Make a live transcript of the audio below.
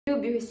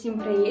Любі, усім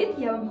привіт!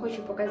 Я вам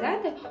хочу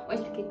показати ось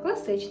такий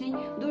класичний,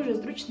 дуже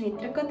зручний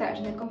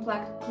трикотажний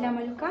комплект для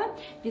малюка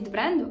від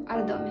бренду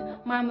Ardomi.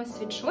 Маємо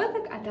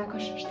світшотик, а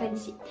також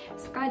штанці. В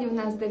складі у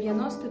нас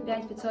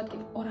 95%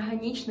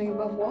 органічної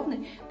бавовни,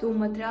 тому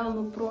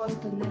матеріал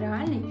просто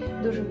нереальний,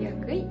 дуже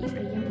м'який і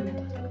приємний на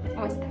дотик.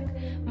 Ось так.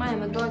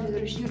 Маємо довгі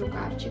зручні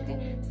рукавчики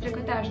з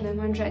трикотажними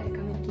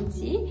манжетиками в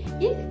кінці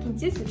і в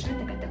кінці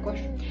світшотика також.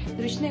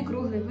 Зручний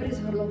круглий виріз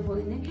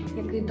горловини,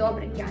 який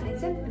добре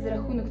тягнеться. За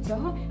рахунок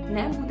цього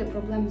не буде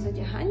проблем з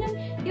одяганням.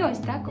 І ось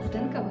так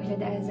ковтинка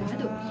виглядає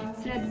ззаду.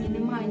 Всередині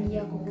немає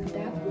ніякого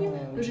вдавлення,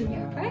 дуже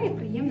м'яка і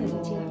приємна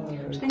до тіла.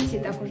 Штанці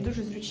також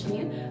дуже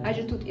зручні,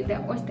 адже тут іде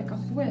ось така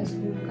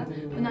пояс-гумка.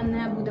 Вона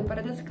не буде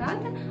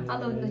перетискати,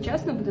 але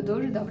одночасно буде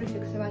дуже добре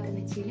фіксувати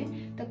на тілі.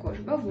 Також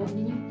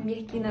бавовняні,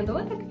 м'які на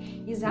дотик.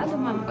 І ззаду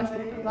маємо ось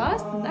таку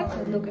класну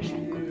накладну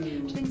кишеньку.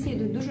 Штанці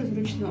йдуть дуже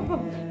зручного,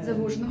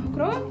 завужного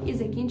крою і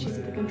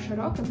закінчуються таким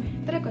широким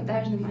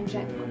трикотажним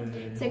манжетиком.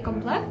 Цей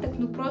комплектик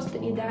просто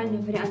ідеальний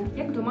варіант,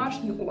 як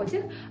домашній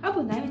одяг,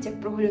 або навіть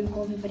як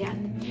прогулянковий варіант.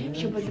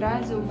 Щоб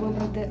одразу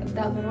вибрати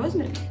вдалий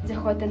розмір,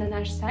 заходьте на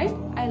наш сайт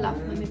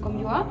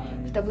ilovemami.com.ua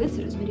в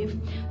таблицю розмірів.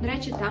 До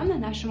речі, там на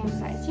нашому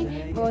сайті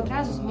ви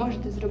одразу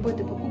зможете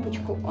зробити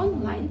покупочку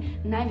онлайн,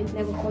 навіть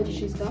не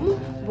виходячи з дому,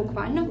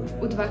 буквально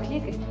у 2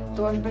 кліки.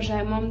 Тож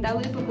бажаємо вам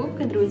вдалої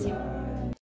покупки, друзі!